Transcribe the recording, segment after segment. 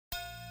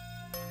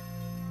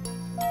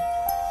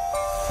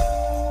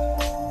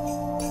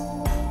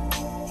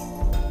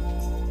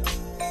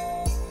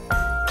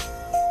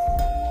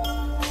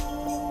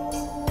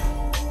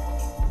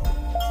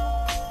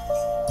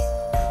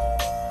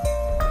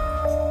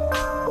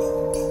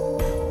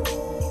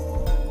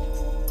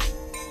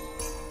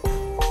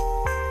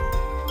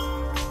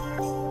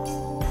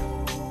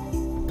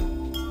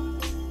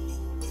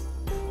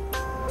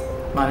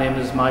name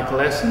is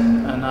Michael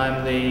Essen, and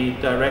I'm the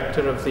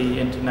Director of the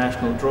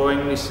International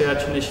Drawing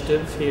Research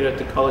Initiative here at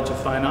the College of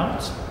Fine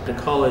Arts. The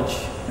college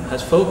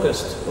has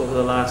focused over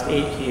the last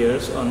 8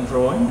 years on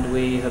drawing.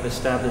 We have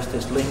established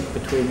this link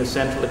between the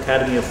Central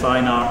Academy of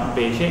Fine Art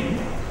in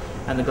Beijing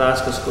and the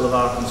Glasgow School of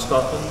Art in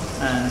Scotland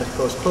and, of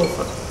course,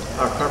 Cofa.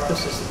 Our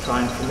purpose is to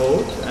try and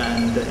promote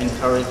and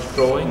encourage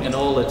drawing in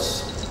all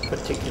its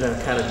particular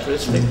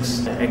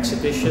characteristics,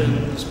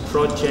 exhibitions,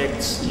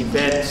 projects,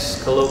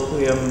 events,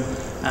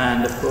 colloquium,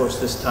 and of course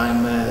this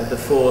time the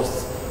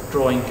 4th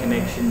Drawing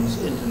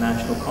Connections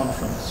International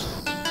Conference.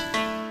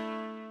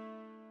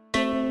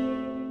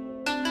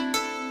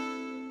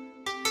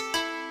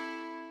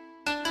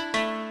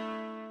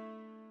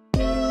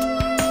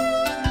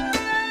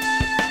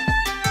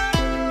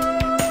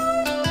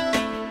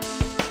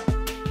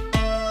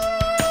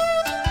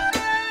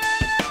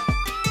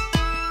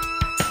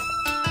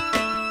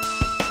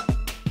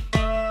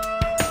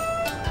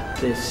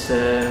 This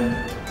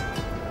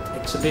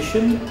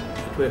exhibition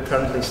that we're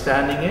currently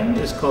standing in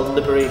is called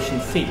Liberation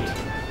Feet,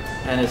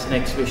 and it's an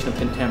exhibition of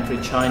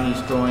contemporary Chinese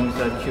drawings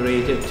that I've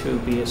curated to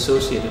be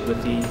associated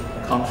with the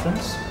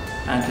conference,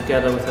 and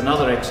together with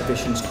another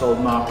exhibition called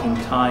Marking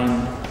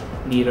Time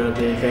nearer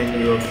the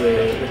venue of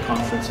the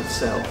conference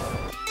itself.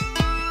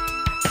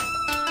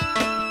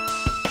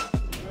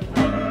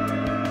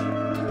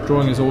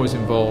 Drawing has always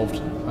involved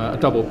a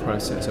double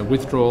process, a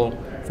withdrawal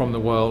from the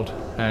world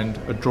and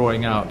a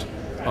drawing out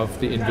of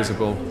the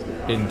invisible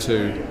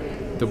into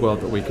the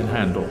world that we can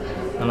handle.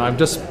 And I've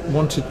just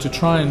wanted to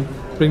try and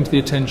bring to the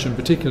attention,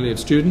 particularly of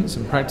students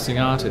and practicing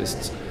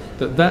artists,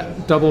 that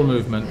that double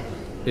movement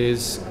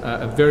is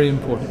a very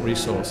important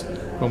resource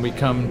when we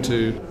come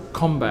to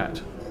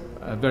combat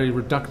very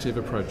reductive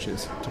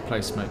approaches to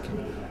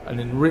placemaking.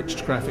 An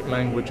enriched graphic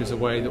language is a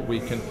way that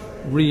we can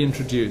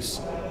reintroduce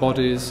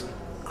bodies,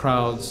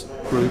 crowds,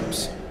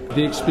 groups,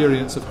 the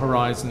experience of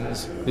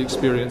horizons, the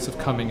experience of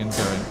coming and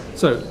going.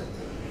 So,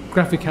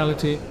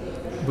 graphicality,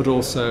 but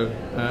also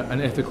an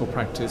ethical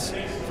practice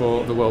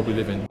for the world we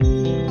live in.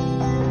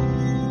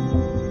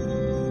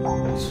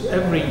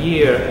 Every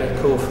year at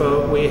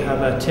Cofa we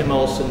have a Tim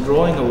Olsen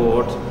Drawing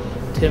Award.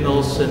 Tim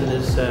Olsen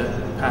is a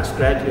past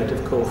graduate of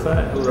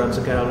Cofa who runs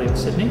a gallery in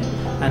Sydney,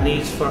 and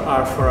these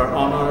are for our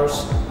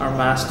honours, our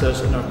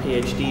masters and our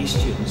PhD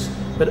students,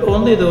 but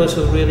only those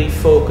who really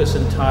focus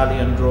entirely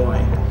on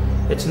drawing.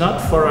 It's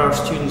not for our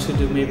students who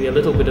do maybe a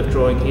little bit of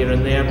drawing here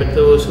and there, but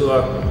those who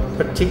are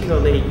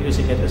particularly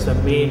using it as a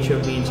major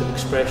means of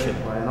expression.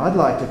 And I'd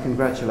like to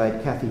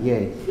congratulate Kathy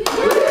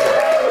Ye.